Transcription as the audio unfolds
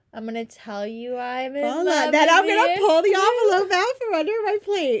I'm going to tell you I'm in Hold love on. Then with I'm going to you. pull the envelope out from under my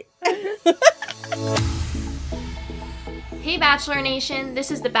plate. Hey Bachelor Nation,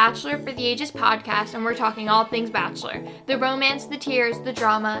 this is the Bachelor for the Ages podcast, and we're talking all things Bachelor. The romance, the tears, the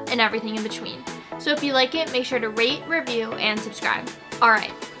drama, and everything in between. So if you like it, make sure to rate, review, and subscribe.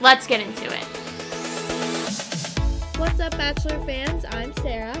 Alright, let's get into it. What's up, Bachelor fans? I'm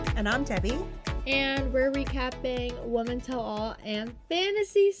Sarah. And I'm Debbie. And we're recapping Women Tell All and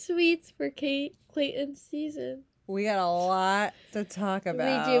Fantasy Suites for Clayton's season. We got a lot to talk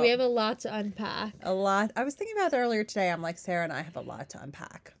about. We do. We have a lot to unpack. A lot. I was thinking about it earlier today. I'm like, Sarah and I have a lot to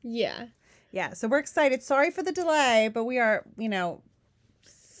unpack. Yeah. Yeah, so we're excited. Sorry for the delay, but we are,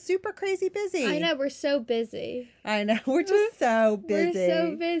 super crazy busy. I know. We're so busy. I know. We're just so busy. We're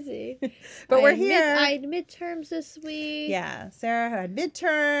so busy. But we're here. I had midterms this week. Yeah, Sarah had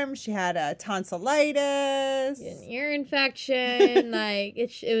midterm. She had a tonsillitis. An ear infection.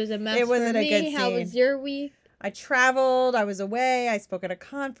 It was a mess. It wasn't for a me. good How scene. was your week? I traveled. I was away. I spoke at a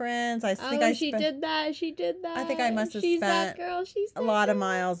conference. She did that. She did that. I think I must have She's spent that girl. She's that a lot of girl.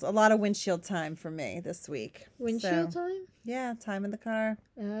 miles, a lot of windshield time for me this week. Windshield So, time? Yeah, time in the car.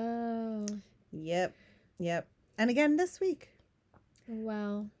 Oh. Yep. And again this week.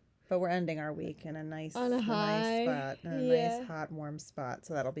 Wow. But we're ending our week in a nice, On a high. nice spot. In a Yeah. nice, hot, warm spot.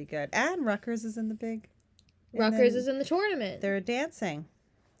 So that'll be good. And Rutgers is in the big. Rutgers is in the tournament. They're dancing.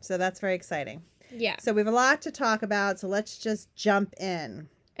 So that's very exciting. Yeah. So we have a lot to talk about. So let's just jump in.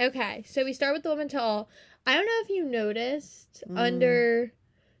 Okay. So we start with the Women Tell All. I don't know if you noticed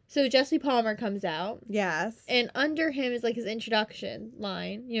So Jesse Palmer comes out. Yes. And under him is his introduction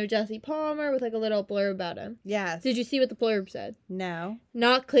line. Jesse Palmer with a little blurb about him. Yes. Did you see what the blurb said? No.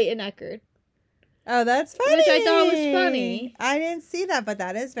 Not Clayton Echard. Oh, that's funny. Which I thought was funny. I didn't see that, but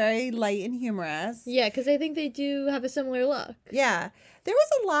that is very light and humorous. Yeah, because I think they do have a similar look. Yeah. There was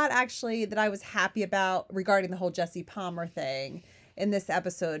a lot, actually, that I was happy about regarding the whole Jesse Palmer thing in this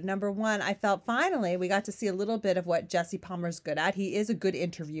episode. Number one, I felt finally we got to see a little bit of what Jesse Palmer's good at. He is a good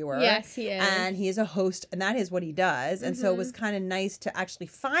interviewer. Yes, he is. And he is a host, and that is what he does. And so it was kind of nice to actually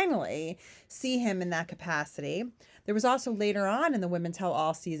finally see him in that capacity. There was also later on in the Women Tell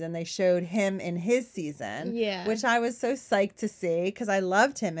All season, they showed him in his season. Yeah. Which I was so psyched to see because I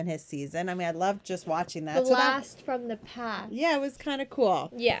loved him in his season. I mean, I loved just watching that. Blast from the past. Yeah, it was kind of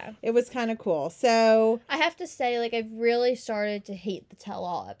cool. Yeah. It was kind of cool. So I have to say, I've really started to hate the Tell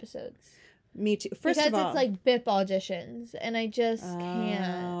All episodes. me too. First because of all, it's BIP auditions, and I just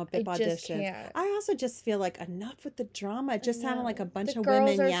can't. BIP I just auditions. can't. I also just feel like enough with the drama. It just sounded like a bunch of girls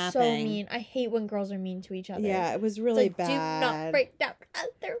women are yapping. so mean. I hate when girls are mean to each other. Yeah, it was really bad. Do not break down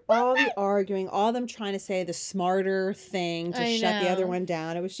other All women. the arguing, all them trying to say the smarter thing to I shut the other know. one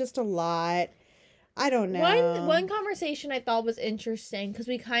down. It was just a lot. I don't know. One conversation I thought was interesting, because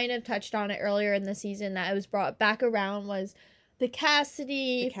we kind of touched on it earlier in the season, that it was brought back around, was the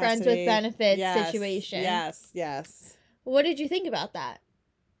Cassidy friends with benefits situation. Yes. What did you think about that?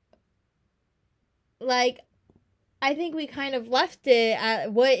 I think we kind of left it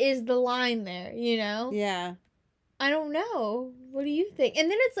at what is the line there, Yeah. I don't know. What do you think?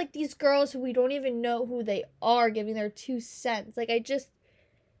 And then it's these girls who we don't even know who they are giving their 2 cents. I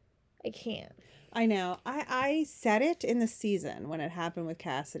can't. I know. I said it in the season when it happened with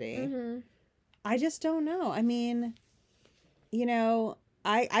Cassidy. Mm-hmm. I just don't know. I mean,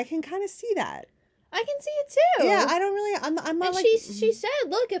 I can kind of see that. I can see it too. Yeah, I don't really. I'm not and she said,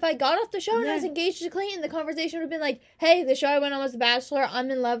 look, if I got off the show and I was engaged to Clayton, the conversation would have been like, hey, the show I went on was The Bachelor. I'm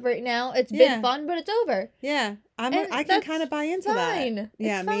in love right now. It's been fun, but it's over. Yeah, I can that's kind of buy into fine. that.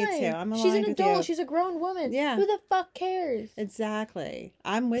 Yeah, it's me fine. too. I'm aligned She's an with adult. you. She's a grown woman. Yeah. Who the fuck cares? Exactly.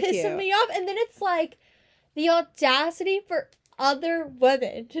 I'm with you. Pissing me off. And then it's the audacity for other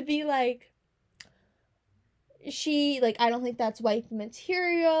women to be I don't think that's wife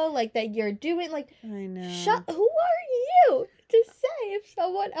material, that you're doing, I know. who are you to say if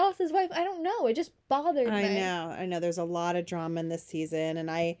someone else's wife? I don't know. It just bothered me. I know. There's a lot of drama in this season,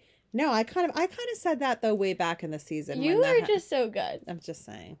 and I kind of said that though way back in the season. You are just so good. I'm just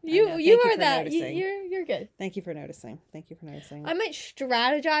saying. You Thank you are for that. noticing. You're good. Thank you for noticing. I might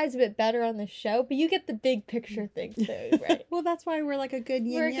strategize a bit better on the show, but you get the big picture thing too, right? Well, that's why we're a good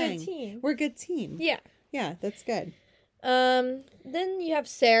yin We're a yang. good team. We're a good team. Yeah. Yeah, that's good. Then you have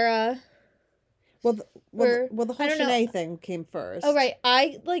Sarah. Well, the whole I don't know. Shanae thing came first. Oh, right.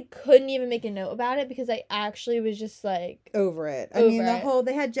 I, couldn't even make a note about it because I actually was just, over it. Over the it. whole,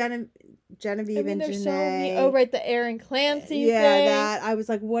 they had Genevieve and there's Janae. so many. Oh, right, the Aaron Clancy Yeah, thing. I was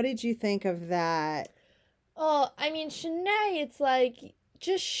like, what did you think of that? Oh, I mean, Shanae, it's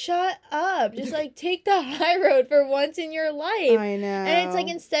just shut up. Just, like, take the high road for once in your life. I know. And it's, like,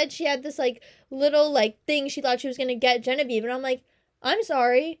 instead she had this, like, little, like, thing she thought she was going to get Genevieve. And I'm like, I'm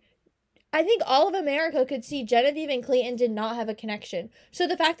sorry. I think all of America could see Genevieve and Clayton did not have a connection. So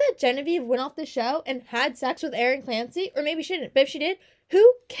the fact that Genevieve went off the show and had sex with Aaron Clancy, or maybe she didn't, but if she did,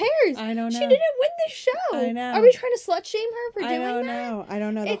 who cares? I don't know. She didn't win the show. I know. Are we trying to slut shame her for doing that? I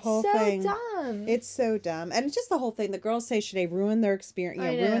don't know. The whole thing. It's so dumb. It's so dumb. And it's just the whole thing. The girls say Shanae ruined their experience,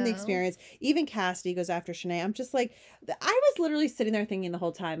 ruined the experience. Even Cassidy goes after Shanae. I'm just like, I was literally sitting there thinking the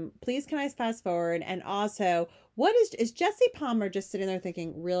whole time, please can I fast forward? And also, what is Jesse Palmer just sitting there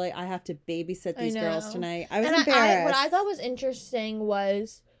thinking, really, I have to babysit these girls tonight? I was embarrassed. What I thought was interesting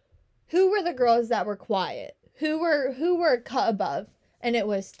was, who were the girls that were quiet? Who were cut above? And it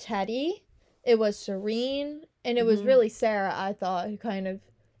was Teddy, it was Serene, and it was really Sarah, I thought, who kind of,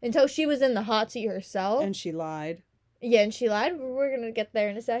 until she was in the hot seat herself. And she lied. Yeah, and she lied. We're going to get there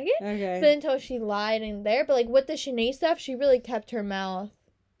in a second. Okay. But until she lied in there. But, like, with the Shanae stuff, she really kept her mouth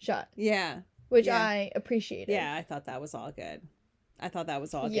shut. Yeah. Which I appreciated. Yeah, I thought that was all good.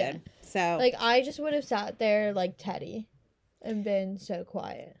 Good. So. Like, I just would have sat there like Teddy and been so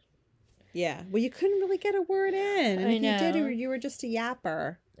quiet. Yeah. Well, you couldn't really get a word in. And if know. you did, you were just a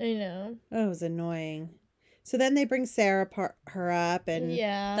yapper. I know. Oh, it was annoying. So then they bring Sarah her up, and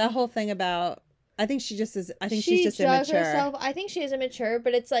that whole thing about, I think she just is, I think she's just immature. Herself. I think she is immature,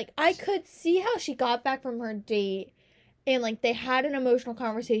 but it's like, I could see how she got back from her date, and like they had an emotional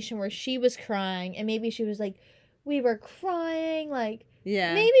conversation where she was crying, and maybe she was like, we were crying, like,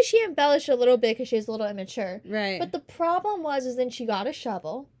 maybe she embellished a little bit because she was a little immature. Right. But the problem was then she got a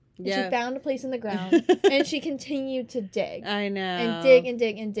shovel. She found a place in the ground, and she continued to dig. I know. And dig and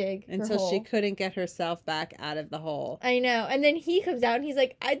dig and dig. Until she couldn't get herself back out of the hole. I know. And then he comes out, and he's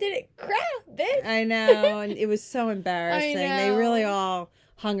like, I didn't craft this. I know. And it was so embarrassing. They really all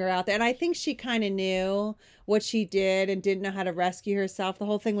hung her out there. And I think she kind of knew what she did and didn't know how to rescue herself. The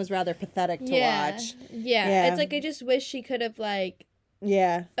whole thing was rather pathetic to watch. Yeah. It's like, I just wish she could have, like,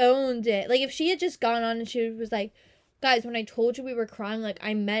 owned it. Like, if she had just gone on and she was like, guys, when I told you we were crying, like,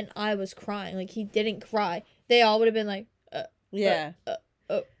 I meant I was crying. Like, he didn't cry. They all would have been like, Right.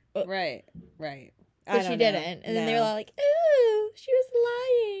 But she didn't. And then they were all like, ooh, she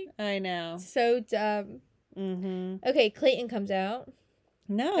was lying. I know. So dumb. Mm-hmm. Okay, Clayton comes out.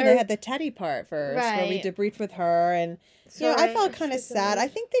 No, they had the Teddy part first, where we debriefed with her. And, you know, I felt kind of sad. I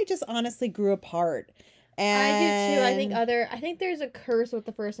think they just honestly grew apart. And I do, too. I think there's a curse with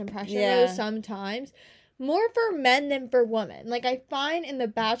the first impression rose sometimes. More for men than for women. Like, I find in the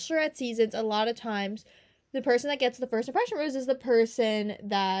Bachelorette seasons, a lot of times, the person that gets the first impression rose is the person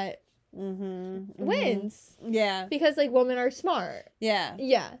that wins. Yeah. Because, like, women are smart. Yeah.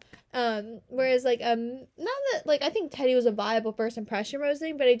 Yeah. Whereas, like, not that, like, I think Teddy was a viable first impression rose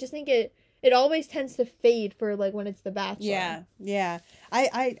thing, but I just think it always tends to fade for, like, when it's the Bachelor. Yeah. Yeah.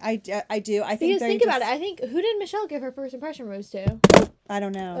 I do. I think because think about it. I think, who did Michelle give her first impression rose to? I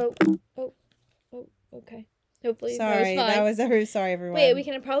don't know. Oh. Okay. Hopefully sorry, sorry everyone. Wait,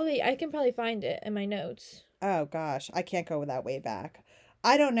 I can probably find it in my notes. Oh gosh, I can't go that way back.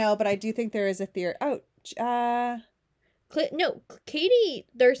 I don't know, but I do think there is a theory. No, Katie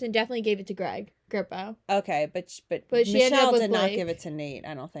Thurston definitely gave it to Greg Grippo. Okay, but she Michelle did not give it to Nate,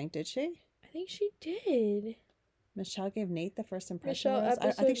 I don't think, did she? I think she did. Michelle gave Nate the first impression.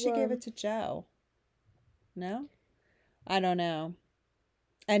 I think she gave it to Joe. No? I don't know.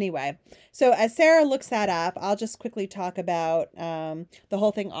 Anyway, so as Sarah looks that up, I'll just quickly talk about the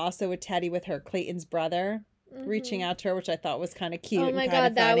whole thing also with Teddy with her Clayton's brother reaching out to her, which I thought was kind of cute. Oh my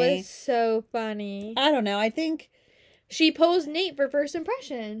God, that was so funny. I don't know. I think she posed Nate for first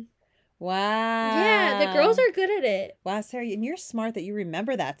impression. Wow. Yeah, the girls are good at it. Wow, Sarah, and you're smart that you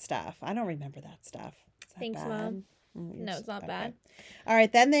remember that stuff. I don't remember that stuff. Thanks, Mom. No, it's not bad. All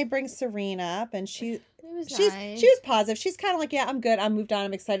right, then they bring Serena up, and she nice. was positive. She's kind of like, yeah, I'm good. I'm moved on.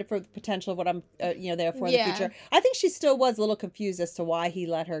 I'm excited for the potential of what I'm, there for in the future. I think she still was a little confused as to why he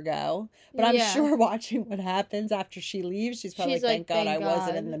let her go, but I'm sure watching what happens after she leaves, she's probably like, thank God I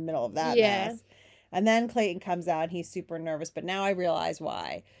wasn't in the middle of that mess. And then Clayton comes out, and he's super nervous, but now I realize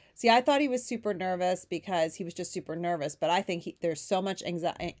why. See, I thought he was super nervous because he was just super nervous, but I think there's so much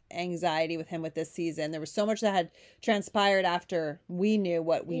anxiety with him with this season. There was so much that had transpired after we knew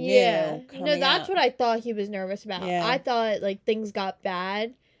what we knew. No, that's what I thought he was nervous about. Yeah. I thought, like, things got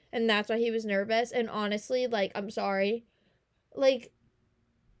bad, and that's why he was nervous. And honestly, like, I'm sorry. Like,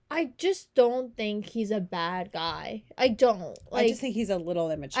 I just don't think he's a bad guy. I don't. Like, I just think he's a little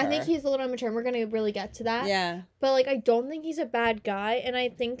immature. I think he's a little immature, and we're going to really get to that. Yeah. But, like, I don't think he's a bad guy, and I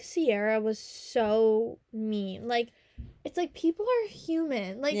think Sierra was so mean. Like, it's like people are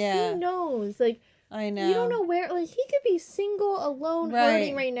human. Like, Yeah. who knows? Like, I know. you don't know where, like, he could be single, alone, Right.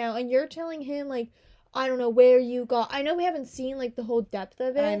 hurting right now, and you're telling him, like, I don't know where you got. I know we haven't seen, like, the whole depth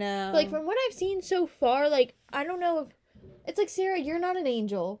of it. I know. But, like, from what I've seen so far, like, I don't know if, it's like, Sarah, you're not an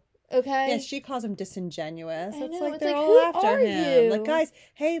angel, okay? Yeah, she calls him disingenuous. I It's know, like it's they're like, all who after are him. Like, you? guys,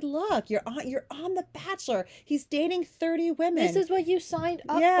 hey, look, you're on The Bachelor. He's dating 30 women. This is what you signed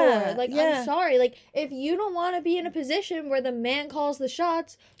up Yeah, for. Like, yeah. I'm sorry. Like, if you don't want to be in a position where the man calls the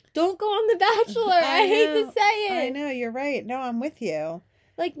shots, don't go on The Bachelor. I hate to know. say it. I know, you're right. No, I'm with you.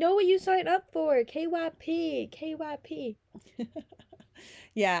 Like, know what you signed up for. KYP.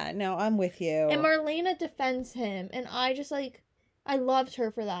 Yeah, no, I'm with you. And Marlena defends him. And I just, like, I loved her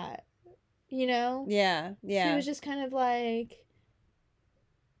for that. You know? Yeah, yeah. She was just kind of like,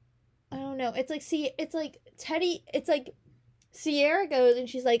 I don't know. It's like, see, it's like Teddy, it's like Sierra goes and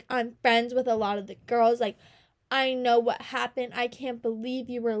she's like, I'm friends with a lot of the girls. Like, I know what happened. I can't believe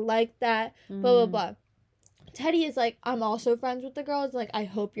you were like that. Blah, blah, Mhm. blah. Teddy is like, I'm also friends with the girls. Like, I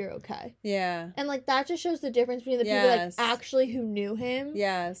hope you're okay. Yeah. And, like, that just shows the difference between the people, Yes. like, actually who knew him.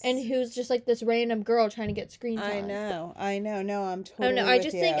 Yes. And who's just, like, this random girl trying to get screen I time. know. No, I'm I totally don't know. I with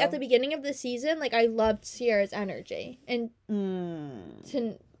just you. think at the beginning of the season, like, I loved Sierra's energy. And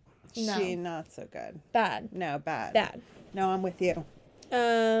to... No. She not so good. Bad. No, bad. Bad. No, I'm with you.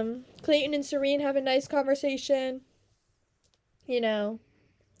 Clayton and Serene have a nice conversation. You know.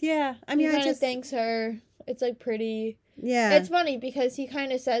 Yeah. I He mean, I kind of just thanks her. It's, like, pretty... Yeah. It's funny because he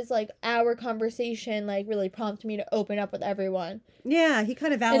kind of says, like, our conversation, like, really prompted me to open up with everyone. Yeah, he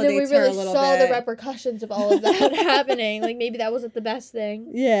kind of validates And then we her a really little saw bit. the repercussions of all of that happening. Like, maybe that wasn't the best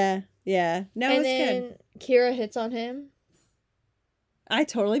thing. Yeah. Yeah. No, And it's then good. Kira hits on him. I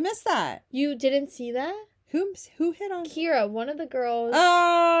totally missed that. You didn't see that? Who hit on? Kira, one of the girls.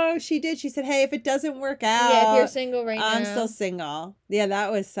 Oh, she did. She said, "Hey, if it doesn't work out, Yeah, if you're single right I'm now. still single." Yeah,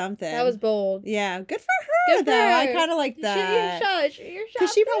 that was something. That was bold. Yeah, good for her. Good for though. I her. kind of like that. Shoot your shot. Shoot your shot.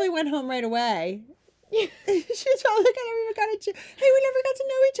 Because she probably went home right away. She's probably like, I never even got a hey, we never got to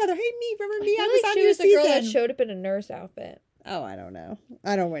know each other. Hey, me, remember me? I I feel was like on she your was the girl that season. showed up in a nurse outfit. Oh, I don't know.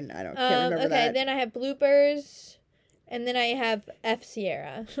 I can't remember Okay, that. then I have bloopers, and then I have F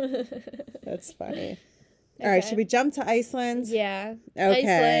Sierra. That's funny. All right, should we jump to Iceland? Yeah.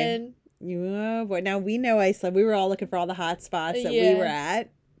 Okay. Iceland. Oh, boy. Now we know Iceland. We were all looking for all the hot spots that we were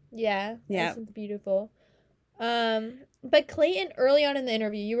at. Yeah. Yeah. Iceland's beautiful. But Clayton, early on in the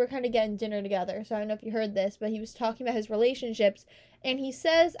interview, you were kind of getting dinner together, so I don't know if you heard this, but he was talking about his relationships, and he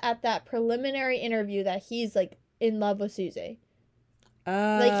says at that preliminary interview that he's, like, in love with Susie.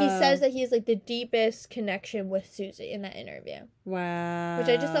 Like, he says that he has, like, the deepest connection with Susie in that interview. Wow. Which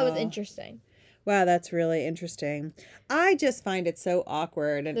I just thought was interesting. Wow, that's really interesting. I just find it so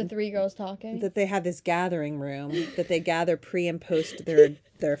awkward The three girls talking. that they have this gathering room that they gather pre and post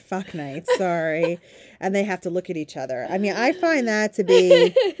their fuck nights, sorry, and they have to look at each other. I mean, I find that to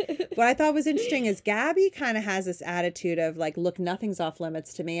be what I thought was interesting is Gabby kind of has this attitude of like, look, nothing's off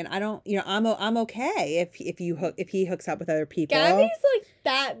limits to me, and I don't, I'm okay if he hooks up with other people. Gabby's like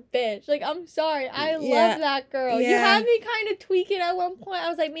that bitch. Like, I'm sorry. I Yeah. love that girl. You Yeah. had me kind of tweaking at one point. I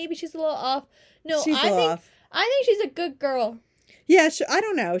was like, maybe she's a little off. No, She's a little off. I think she's a good girl. Yeah, I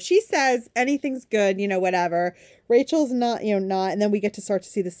don't know. She says anything's good, whatever. Rachel's not, not. And then we get to start to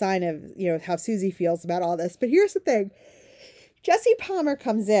see the sign of, how Susie feels about all this. But here's the thing. Jesse Palmer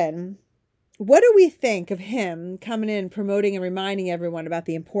comes in. What do we think of him coming in, promoting and reminding everyone about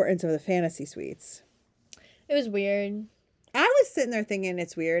the importance of the fantasy suites? It was weird. I was sitting there thinking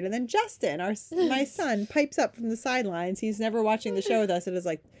it's weird. And then Justin, my son, pipes up from the sidelines. He's never watching the show with us. And is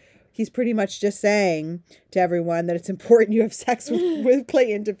like, he's pretty much just saying to everyone that it's important you have sex with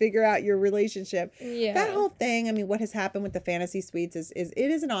Clayton to figure out your relationship. Yeah. That whole thing, I mean, what has happened with the fantasy suites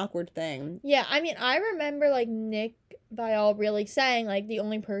is an awkward thing. Yeah, I mean, I remember, like, Nick Viall really saying, like, the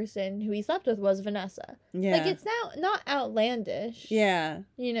only person who he slept with was Vanessa. Yeah. Like, it's now not outlandish. Yeah.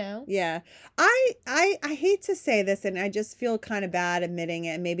 Yeah. I hate to say this, and I just feel kind of bad admitting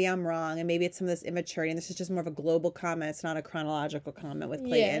it, and maybe I'm wrong, and maybe it's some of this immaturity, and this is just more of a global comment. It's not a chronological comment with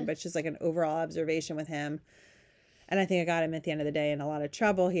Clayton, but it's just like an overall observation with him. And I think I got him at the end of the day in a lot of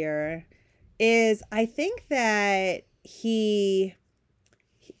trouble here, is I think that I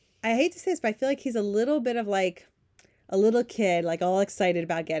hate to say this, but I feel like he's a little bit of like a little kid, like all excited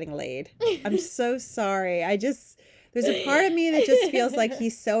about getting laid. I'm so sorry. There's a part of me that just feels like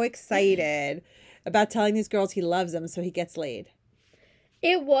he's so excited about telling these girls he loves them so he gets laid.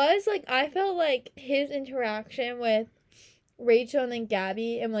 It was, like, I felt like his interaction with Rachel and then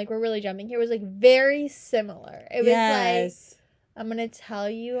Gabby, and, like, we're really jumping here, was, like, very similar. It was, Yes. I'm gonna tell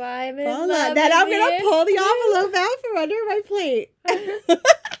you I'm in Hold love on. Then I'm with going to you. pull the envelope out from under my plate.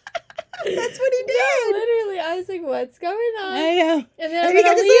 That's what he did. No, literally, I was like, "What's going on?" I know. And then And I'm he gonna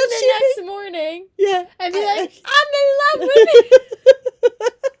got this leave little the cheapy- next morning Yeah. and be like, "I'm in love with you."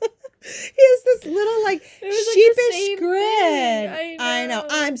 He has this little like It was, like, the sheepish same grin. thing. I know. know.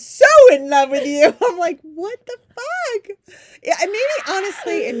 I'm so in love with you. I'm like, what the fuck? Yeah, it made me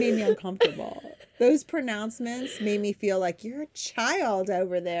honestly, it made me uncomfortable. Those pronouncements made me feel like you're a child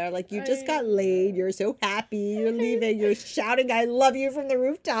over there. Like you just got laid. You're so happy. You're leaving. You're shouting, "I love you" from the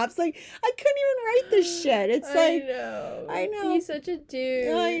rooftops. Like I couldn't even write this shit. It's like I know. He's such a dude.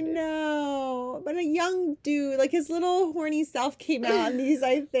 I know. But a young dude, like his little horny self came out in these,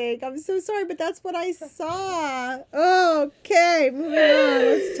 I think. I'm so sorry, but that's what I saw. Okay, moving on.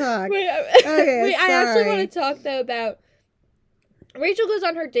 Let's talk. Wait, Okay, wait. I actually sorry. want to talk though about Rachel goes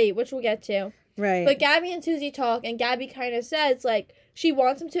on her date, which we'll get to. Right. But Gabby and Susie talk, and Gabby kind of says, like, she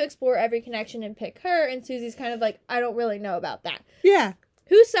wants him to explore every connection and pick her, and Susie's kind of like, I don't really know about that. Yeah.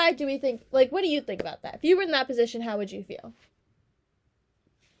 Whose side do we think, like, what do you think about that? If you were in that position, how would you feel?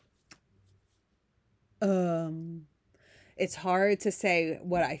 It's hard to say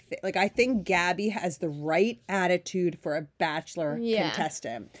what I think. Like, I think Gabby has the right attitude for a Bachelor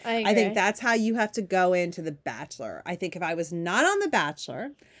contestant. I I think agree. that's how you have to go into the Bachelor. I think if I was not on the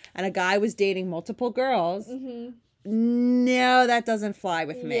Bachelor and a guy was dating multiple girls, no, that doesn't fly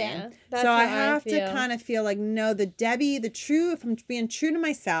with me. Yeah, that's so I how I have to feel. kind of feel like, no, if I'm being true to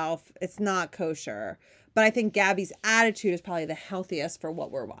myself, it's not kosher. But I think Gabby's attitude is probably the healthiest for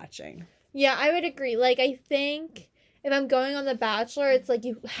what we're watching. Yeah, I would agree. Like, I think if I'm going on The Bachelor, it's like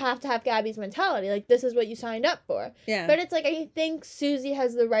you have to have Gabby's mentality. Like, this is what you signed up for. Yeah. But it's like, I think Susie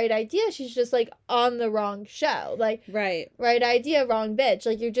has the right idea. She's just, like, on the wrong show. Like, Right. right idea, wrong bitch.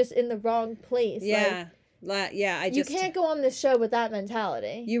 Like, you're just in the wrong place. Yeah. You can't go on this show with that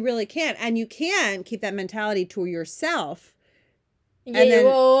mentality. You really can't. And you can keep that mentality to yourself. Yeah,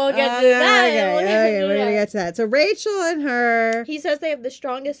 we'll get to that. Okay, We'll get to we're going to that. get to that. So Rachel and her, He says they have the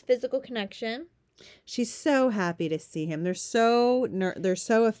strongest physical connection. she's so happy to see him. They're so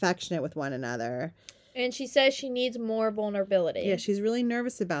affectionate with one another. And she says she needs more vulnerability. Yeah, she's really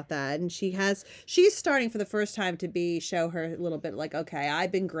nervous about that. And she's starting for the first time to show her a little bit like, okay,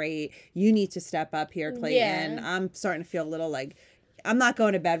 I've been great. You need to step up here, Clayton. Yeah. I'm starting to feel a little like, I'm not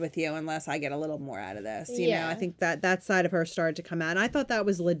going to bed with you unless I get a little more out of this. You know, I think that side of her started to come out. And I thought that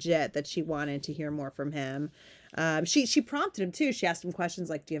was legit, that she wanted to hear more from him. She prompted him too. She asked him questions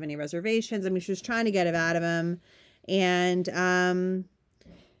like, do you have any reservations? I mean, she was trying to get it out of him.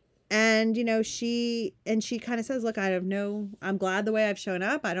 And you know, she kind of says, look, I'm glad the way I've shown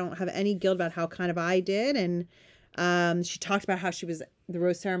up. I don't have any guilt about how kind of I did. And she talked about how she was the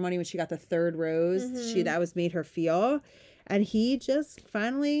rose ceremony when she got the third rose. That was made her feel. And he just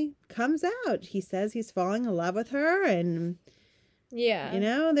finally comes out. He says he's falling in love with her. And, Yeah. you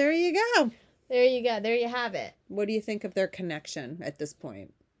know, there you go. There you go. There you have it. What do you think of their connection at this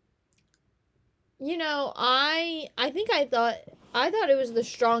point? You know, I thought it was the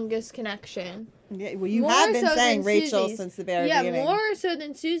strongest connection. Yeah, well, you More have been so saying than Rachel Susie's. since the very Yeah, beginning. more so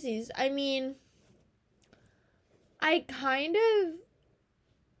than Susie's. I mean, I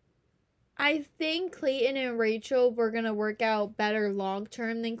think Clayton and Rachel were going to work out better long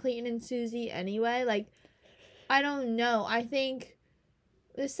term than Clayton and Susie anyway. Like, I don't know. I think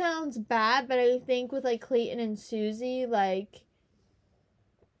this sounds bad, but I think with like Clayton and Susie, like,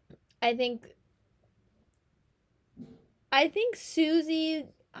 I think Susie,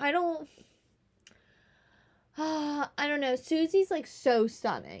 I don't know. Susie's like so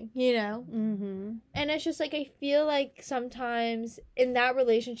stunning, you know? Mm-hmm. And it's just like, I feel like sometimes in that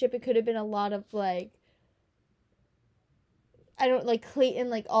relationship, it could have been a lot of like, like Clayton,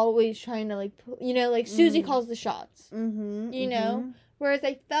 like always trying to like, you know, like Susie calls the shots, you know? Whereas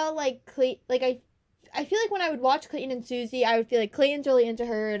I felt like I feel like when I would watch Clayton and Susie, I would feel like Clayton's really into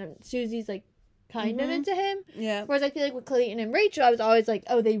her and Susie's like kind of into him. Yeah. Whereas I feel like with Clayton and Rachel, I was always like,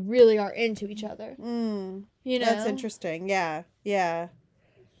 oh, they really are into each other. You know? That's interesting. Yeah. Yeah.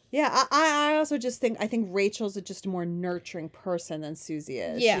 Yeah. I also just think Rachel's just a more nurturing person than Susie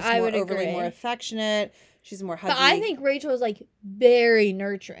is. Yeah, She's I more would overly agree. more affectionate. She's more huggy. But I think Rachel is like very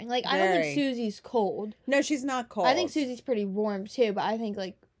nurturing. Like, I don't Very. think Susie's cold. No, she's not cold. I think Susie's pretty warm too, but I think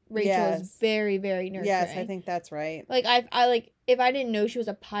like Rachel is very, very nurturing. Yes, I think that's right. Like I like, if I didn't know she was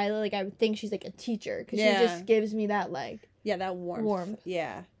a pilot, like I would think she's like a teacher because she just gives me that like Yeah, that warmth. warmth.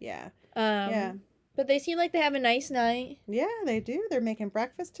 Yeah, yeah. Yeah. But they seem like they have a nice night. Yeah, they do. They're making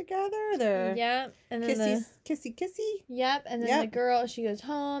breakfast together. They're Yep. And then kissy. Yep. And then Yep. the girl, she goes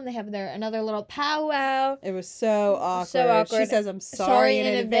home. They have another little powwow. It was so awkward. So awkward. She says, "I'm sorry in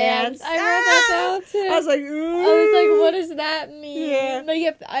advance." I wrote that down too. I was like, ooh. I was like, what does that mean? Yeah. Like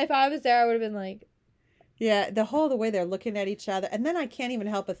if I was there, I would have been like, Yeah, the way they're looking at each other, and then I can't even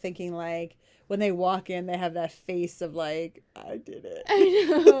help but thinking like when they walk in, they have that face of like, I did it.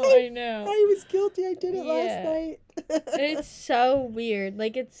 I know. I was guilty. I did it Yeah. last night. It's so weird.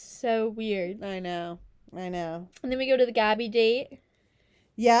 Like it's so weird. I know. And then we go to the Gabby date.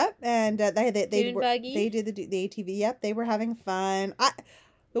 Yep, and Dune buggy. they did the ATV. Yep, they were having fun.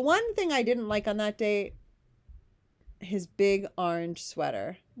 The one thing I didn't like on that date, his big orange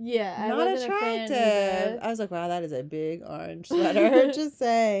sweater. Yeah, I Not wasn't a fan attractive. either. I was like, wow, that is a big orange sweater. Just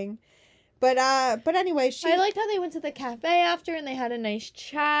saying. But anyway, I liked how they went to the cafe after and they had a nice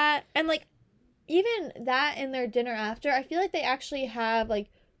chat. And like even that in their dinner after, I feel like they actually have like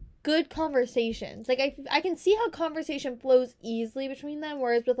good conversations. Like I can see how conversation flows easily between them,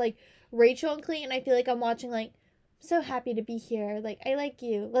 whereas with like Rachel and Clayton, I feel like I'm watching like, so happy to be here. Like, I like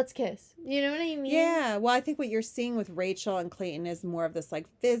you. Let's kiss. You know what I mean? Yeah. Well, I think what you're seeing with Rachel and Clayton is more of this like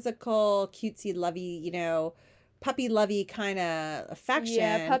physical, cutesy, lovey, puppy lovey kind of affection.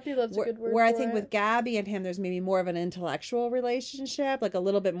 Yeah, puppy love's a good word. Where I for think it. with Gabby and him, there's maybe more of an intellectual relationship, like a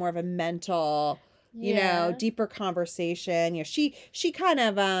little bit more of a mental, deeper conversation. She kind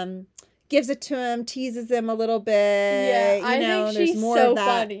of gives it to him, teases him a little bit. Yeah, I think there's she's more so of that.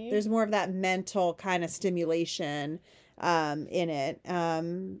 funny. There's more of that mental kind of stimulation in it.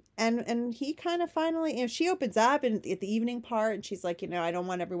 And he kind of finally, she opens up at the evening part, and she's like, I don't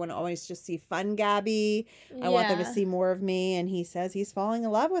want everyone to always just see fun Gabby. I want them to see more of me. And he says he's falling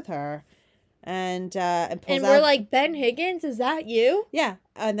in love with her. And we're like, Ben Higgins, is that you? Yeah.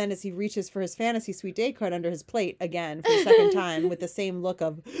 And then as he reaches for his fantasy sweet date card under his plate again for the second time with the same look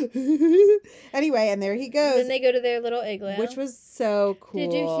of anyway, and there he goes. Then they go to their little igloo. Which was so cool.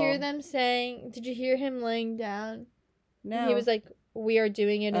 Did you hear him laying down? No. He was like, we are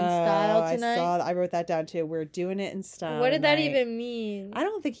doing it in style tonight. I wrote that down too. We're doing it in style. What did that tonight. even mean? I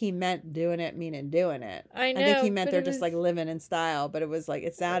don't think he meant doing it meaning doing it. I know. I think he meant but they're just like living in style, but it was like,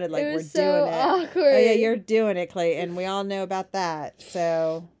 it sounded like it we're was so doing it. awkward. Oh yeah, you're doing it, Clayton. We all know about that.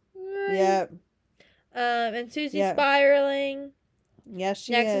 So, yep. And Susie's spiraling. Yes,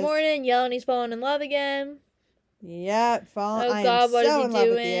 she Next is. morning, yelling he's falling in love again. Yep, Oh I God, am what is so he in love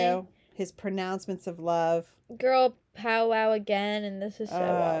with doing? you. His pronouncements of love. Girl powwow again, and this is so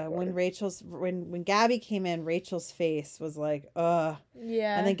awkward. When Gabby came in, Rachel's face was like, ugh.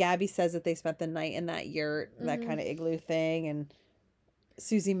 Yeah. And then Gabby says that they spent the night in that yurt, that kind of igloo thing, and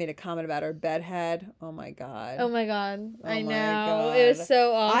Susie made a comment about her bedhead. Oh my God. Oh my God. I my know. God. It was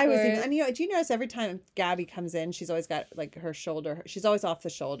so awkward. And do you notice every time Gabby comes in, she's always got like her shoulder, she's always off the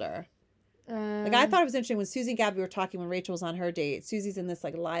shoulder. Like I thought it was interesting when Susie and Gabby were talking when Rachel was on her date. Susie's in this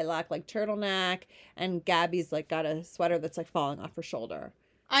like lilac like turtleneck, and Gabby's like got a sweater that's like falling off her shoulder.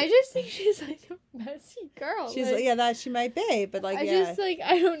 I just think she's like a messy girl. She's like, yeah, that she might be, but like I just like,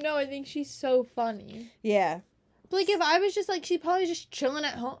 I don't know. I think she's so funny. Yeah. But like if I was just like, she's probably just chilling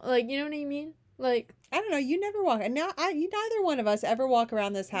at home. Like, you know what I mean? Like, I don't know. You never walk, and neither one of us ever walk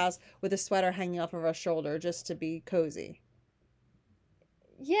around this house with a sweater hanging off of our shoulder just to be cozy.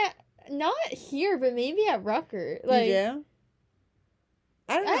 Yeah. Not here, but maybe at Rucker. Like, you do?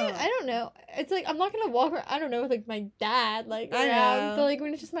 I don't know. I don't know. It's like I'm not gonna walk around. I don't know with like my dad, like I around. know. But like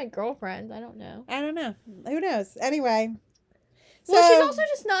when it's just my girlfriends, I don't know. I don't know. Who knows? Anyway. Well, she's also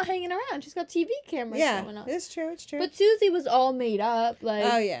just not hanging around. She's got TV cameras going on. It's true. It's true. But Susie was all made up. Like,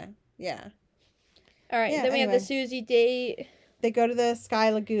 oh yeah. All right. Yeah, then we have anyway. the Susie date. They go to the Sky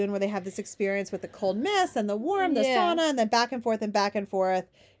Lagoon where they have this experience with the cold mist and the warm, the sauna, and then back and forth and back and forth.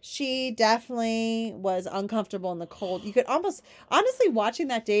 She definitely was uncomfortable in the cold. You could honestly, watching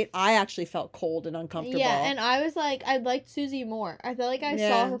that date, I actually felt cold and uncomfortable. Yeah, and I was like, I liked Susie more. I felt like I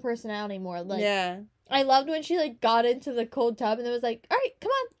saw her personality more. Like, I loved when she like got into the cold tub and it was like, all right, come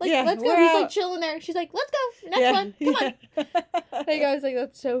on, like let's go. He's like chilling there. She's like, let's go, next one, come on. Like I was like,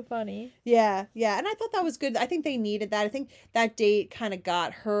 that's so funny. Yeah, and I thought that was good. I think they needed that. I think that date kind of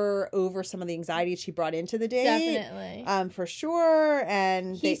got her over some of the anxiety she brought into the date. Definitely. For sure.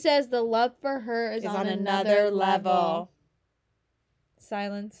 And he says the love for her is on another level.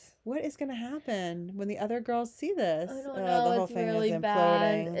 Silence. What is going to happen when the other girls see this? I don't The know. whole It's thing really is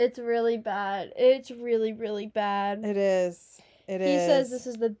bad. imploding. It's really bad. It's really, really bad. It is. He says this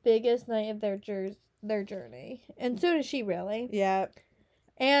is the biggest night of their journey. And so does she, really. Yeah.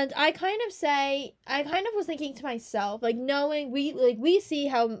 And I kind of was thinking to myself, like, knowing we see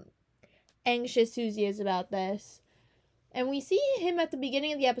how anxious Susie is about this. And we see him at the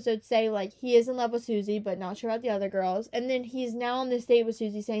beginning of the episode say, like, he is in love with Susie, but not sure about the other girls. And then he's now on this date with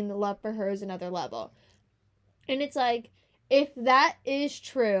Susie saying the love for her is another level. And it's like, if that is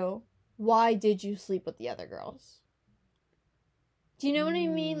true, why did you sleep with the other girls? Do you know what I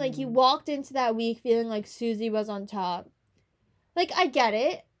mean? Like, you walked into that week feeling like Susie was on top. Like, I get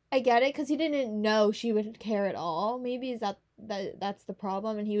it, because he didn't know she would care at all. Maybe that's the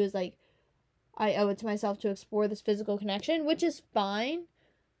problem, and he was like, I owe it to myself to explore this physical connection, which is fine,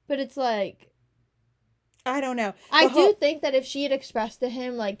 but it's like, I don't know. I do think that if she had expressed to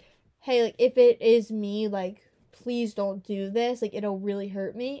him, like, hey, like, if it is me, like, please don't do this, like, it'll really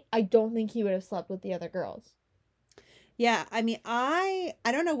hurt me, I don't think he would have slept with the other girls. Yeah, I mean, I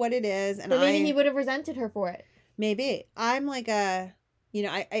don't know what it is, and but maybe he would have resented her for it. Maybe. I'm like a, you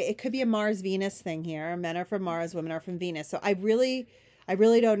know, it could be a Mars-Venus thing here. Men are from Mars, women are from Venus. So I really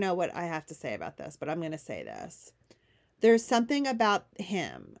don't know what I have to say about this, but I'm going to say this. There's something about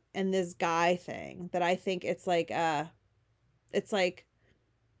him and this guy thing that I think it's like,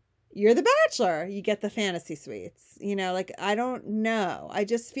 you're the Bachelor. You get the fantasy suites. You know, like, I don't know. I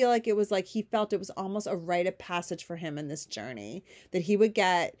just feel like it was like he felt it was almost a rite of passage for him in this journey that he would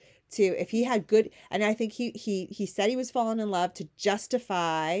get to, if he had good, and I think he said he was falling in love to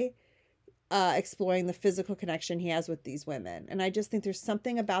justify exploring the physical connection he has with these women. And I just think there's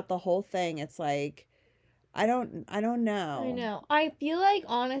something about the whole thing. It's like, I don't know. I know. I feel like,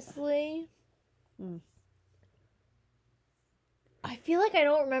 honestly, I feel like I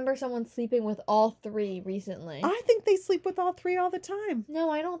don't remember someone sleeping with all three recently. I think they sleep with all three all the time. No,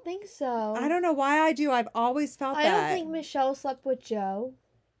 I don't think so. I don't know why I do. I've always felt that. I don't think Michelle slept with Joe.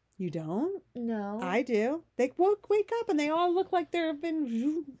 You don't? No. I do. They wake up and they all look like they've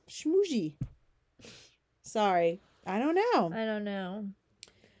been schmoozhy. Sorry. I don't know.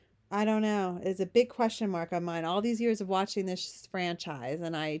 I don't know. It's a big question mark on mine. All these years of watching this franchise,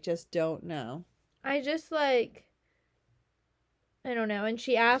 and I just don't know. I just, like, I don't know. And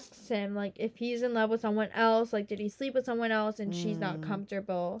she asks him, like, if he's in love with someone else, like, did he sleep with someone else? And she's not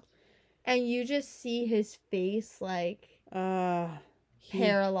comfortable. And you just see his face, like,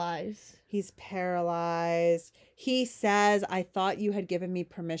 paralyzed. He's paralyzed. He says, I thought you had given me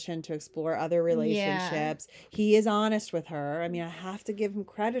permission to explore other relationships. Yeah. He is honest with her. I mean, I have to give him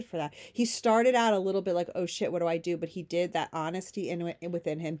credit for that. He started out a little bit like, oh shit, what do I do? But he did, that honesty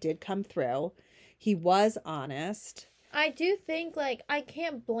within him did come through. He was honest. I do think, like, I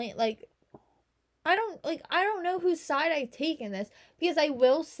can't blame, like, I don't know whose side I take in this, because I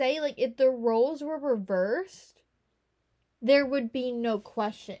will say, like, if the roles were reversed, there would be no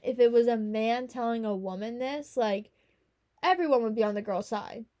question. If it was a man telling a woman this, like, everyone would be on the girl's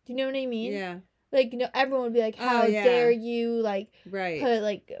side. Do you know what I mean? Yeah. Like, you know, everyone would be like, how dare you, like, put,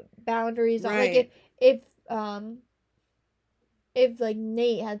 like, boundaries on. Like, if, like,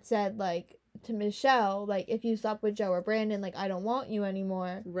 Nate had said, like, to Michelle, like, if you slept with Joe or Brandon, like, I don't want you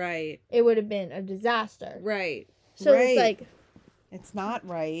anymore. Right. It would have been a disaster. Right. So it's like, it's not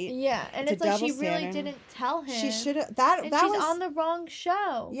right. Yeah, and it's like she really didn't tell him. She should have. That she's on the wrong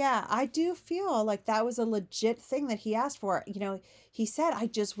show. Yeah, I do feel like that was a legit thing that he asked for. You know, he said, "I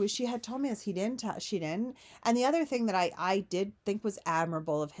just wish she had told me this." He didn't. She didn't. And the other thing that I did think was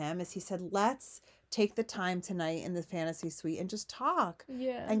admirable of him is he said, "Let's take the time tonight in the fantasy suite and just talk,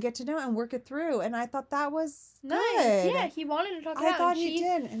 and get to know and work it through." And I thought that was nice. Good. Yeah, he wanted to talk about it. I thought he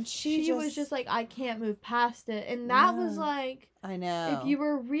did, and she was just like, I can't move past it, and that was like, I know, if you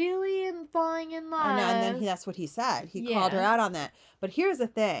were really falling in love. I know, and then that's what he said. He called her out on that. But here's the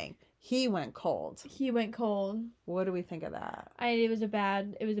thing: he went cold. What do we think of that? It was a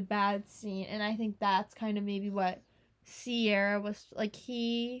bad scene, and I think that's kind of maybe what Sierra was like.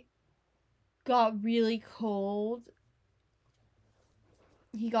 He got really cold.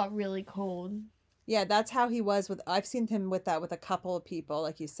 Yeah, that's how he was with. I've seen him with that with a couple of people,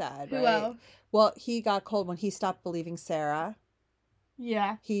 like you said. Who right? else? Well, he got cold when he stopped believing Sarah.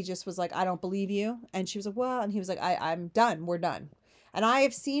 Yeah. He just was like, I don't believe you, and she was like, well, and he was like, I'm done. We're done. And I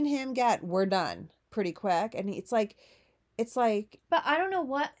have seen him get, we're done, pretty quick, and it's like. But I don't know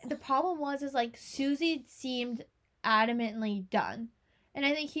what the problem was. Is like Susie seemed adamantly done. And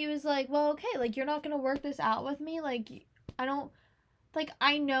I think he was like, well, okay, like, you're not going to work this out with me? Like, I don't, like,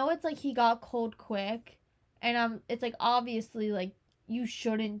 I know it's, like, he got cold quick, and it's, like, obviously, like, you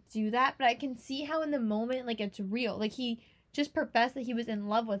shouldn't do that, but I can see how in the moment, like, it's real. Like, he just professed that he was in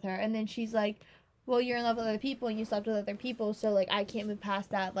love with her, and then she's like, well, you're in love with other people, and you slept with other people, so, like, I can't move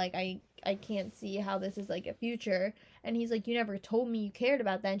past that. Like, I can't see how this is, like, a future. And he's like, you never told me you cared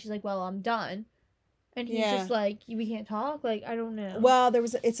about that. And she's like, well, I'm done. And he's Yeah. just like, we can't talk. Like, I don't know. Well,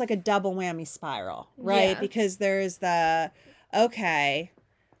 it's like a double whammy spiral, right? Yeah. Because there's okay,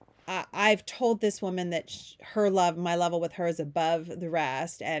 I've told this woman that my level with her is above the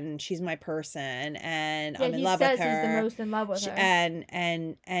rest, and she's my person, and I'm in love with her. He says he's the most in love with her.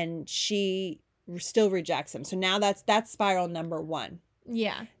 And she still rejects him. So now that's spiral number 1.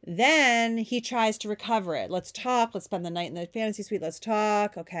 Yeah. Then he tries to recover it. Let's talk. Let's spend the night in the fantasy suite. Let's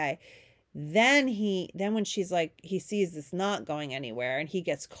talk. Okay. Then when she's like, he sees this not going anywhere and he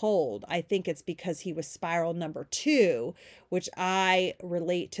gets cold. I think it's because he was spiral number 2, which I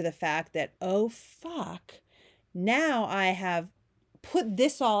relate to the fact that, oh, fuck. Now I have put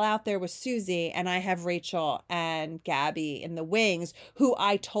this all out there with Susie, and I have Rachel and Gabby in the wings, who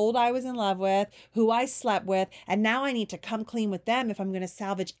I told I was in love with, who I slept with, and now I need to come clean with them if I'm going to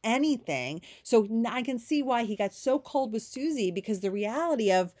salvage anything. So I can see why he got so cold with Susie, because the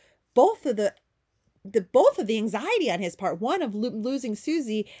reality of both of the anxiety on his part, 1 of losing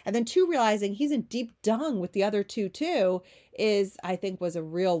Susie, and then 2 realizing he's in deep dung with the other 2 too, I think was a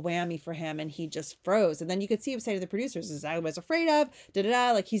real whammy for him, and he just froze. And then you could see him say to the producers, "This is I was afraid of,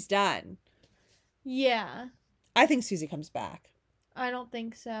 like he's done." Yeah. I think Susie comes back. I don't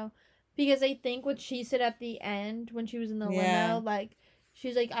think so. Because I think what she said at the end when she was in the Yeah. limo, like,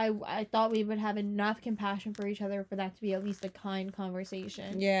 she's like, I thought we would have enough compassion for each other for that to be at least a kind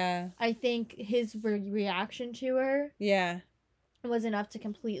conversation. Yeah. I think his reaction to her Yeah. was enough to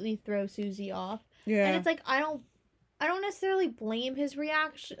completely throw Susie off. Yeah. And it's like, I don't necessarily blame his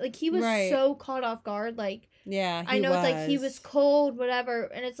reaction. Like, he was Right. so caught off guard. Like, Yeah. I know it's like he was cold, whatever.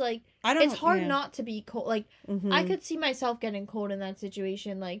 And it's like, it's hard not to be cold. Like, Mm-hmm. I could see myself getting cold in that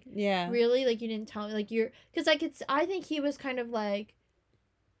situation. Like, Yeah. really? Like, you didn't tell me? Like, because I think he was kind of like,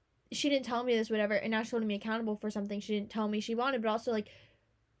 she didn't tell me this, whatever, and now she's holding me accountable for something she didn't tell me she wanted. But also, like,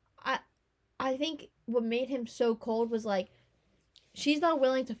 I think what made him so cold was like, she's not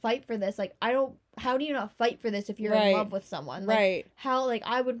willing to fight for this. Like, how do you not fight for this if you're Right. in love with someone? Like, Right. how, like,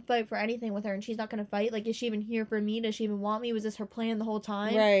 I would fight for anything with her, and she's not gonna fight. Like, is she even here for me? Does she even want me? Was this her plan the whole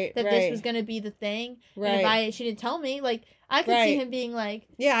time? Right. That right. this was gonna be the thing? Right. And if she didn't tell me, like, I could see Right. him being like,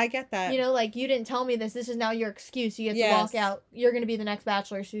 Yeah, I get that. you know, like, you didn't tell me this. This is now your excuse. You get to Yes. walk out. You're gonna be the next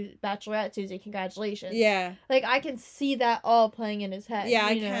bachelorette, Susie. Congratulations. Yeah. Like, I can see that all playing in his head. Yeah,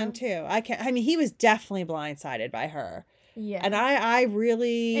 I you know? can too. I mean, he was definitely blindsided by her. Yeah. And I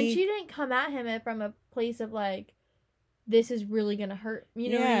really. And she didn't come at him from a place of like, this is really gonna hurt. You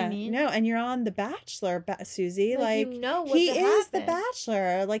know what I mean? No, and you're on The Bachelor, Susie. Like, you know what he is the happen.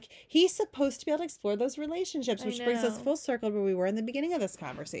 Bachelor. Like, he's supposed to be able to explore those relationships, I which brings us know. full circle to where we were in the beginning of this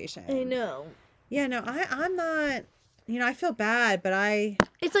conversation. I know. Yeah, no, I'm not. You know, I feel bad, but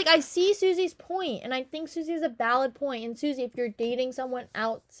It's like, I see Susie's point, and I think Susie has a valid point. And Susie, if you're dating someone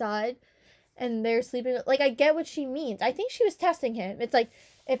outside and they're sleeping, like, I get what she means. I think she was testing him. It's like,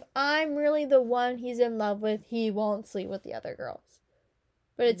 if I'm really the one he's in love with, he won't sleep with the other girls.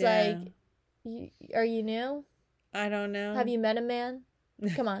 But it's Yeah. like, are you new? I don't know. Have you met a man?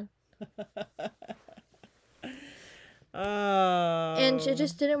 Come on. Oh. And it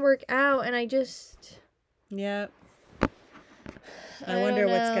just didn't work out, and I just... Yep. I don't wonder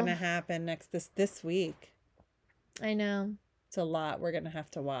what's know. gonna happen this week. I know. It's a lot we're gonna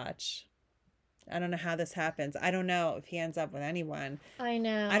have to watch. I don't know how this happens. I don't know if he ends up with anyone. I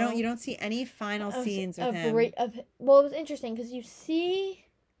know. You don't see any final scenes with him. Well, it was interesting because you see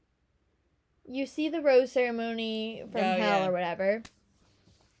the rose ceremony from hell yeah. or whatever,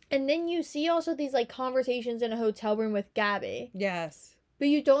 and then you see also these like conversations in a hotel room with Gabby, Yes. but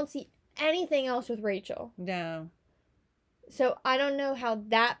you don't see anything else with Rachel. No. So I don't know how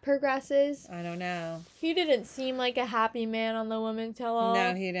that progresses. I don't know. He didn't seem like a happy man on the woman tell-all.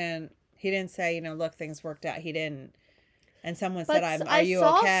 No, he didn't. He didn't say, look, things worked out. He didn't. And someone But said, are you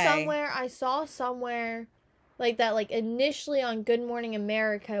okay? I saw somewhere like that, like initially on Good Morning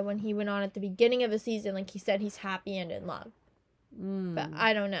America when he went on at the beginning of the season, like he said he's happy and in love. But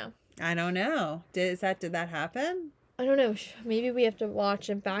I don't know. I don't know. Did that happen? I don't know. Maybe we have to watch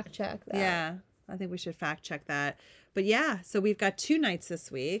and fact check that. Yeah. I think we should fact check that. But yeah, so we've got 2 nights this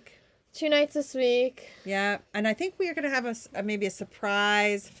week. 2 nights this week. Yeah, and I think we are going to have maybe a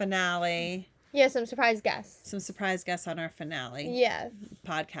surprise finale. Yeah, some surprise guests. Some surprise guests on our finale Yeah.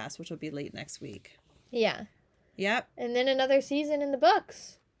 podcast, which will be late next week. Yeah. Yep. And then another season in the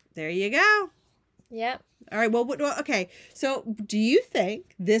books. There you go. Yep. All right. Well, okay. So do you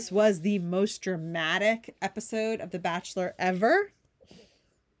think this was the most dramatic episode of The Bachelor ever?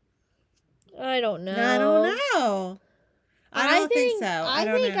 I don't know. I don't know. I don't think so. I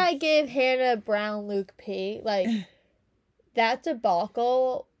don't think know. I give Hannah Brown Luke P. Like, that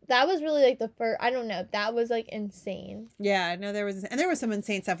debacle that was really like the first. I don't know. That was like insane. Yeah, no, there was some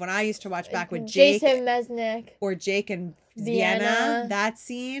insane stuff when I used to watch back with Jake Jason Mesnick or Jake and Vienna. That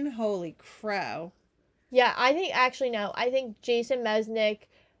scene, holy crow. Yeah, I think actually no. I think Jason Mesnick,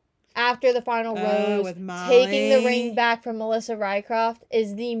 after the final rose, with Molly. taking the ring back from Melissa Rycroft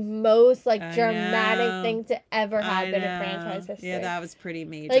is the most like dramatic thing to ever happen in franchise history. Yeah, that was pretty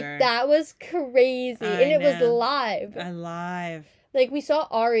major. Like that was crazy, and it was live. Live. Like we saw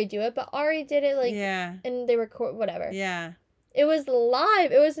Ari do it, but Ari did it like and they record whatever. Yeah. It was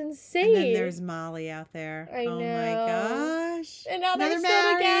live. It was insane. And then there's Molly out there. I know. Oh my gosh. And now they're still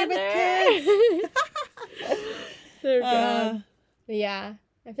married together. with kids. Dear God. Yeah.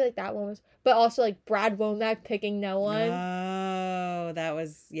 I feel like that one was, but also like Brad Womack picking no one. Oh, that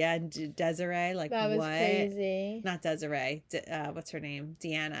was Desiree. Like that was what? crazy. Not Desiree. What's her name?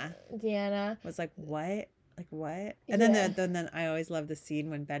 Deanna was like what? Like what? And then I always love the scene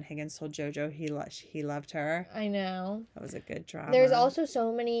when Ben Higgins told JoJo he loved her. I know. That was a good drama. There's also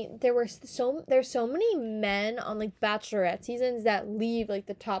there's so many men on like Bachelorette seasons that leave like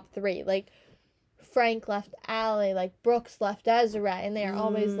the top 3. Like Frank left Allie, like Brooks left Desiree, and they are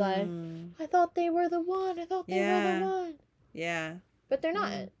always like, I thought they were the one. I thought they were the one. Yeah. But they're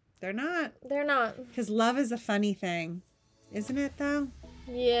not. They're not. They're not. Because love is a funny thing. Isn't it though?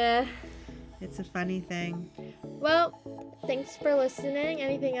 Yeah. It's a funny thing. Well, thanks for listening.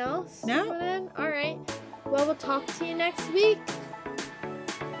 Anything else? No. All right. Well, we'll talk to you next week.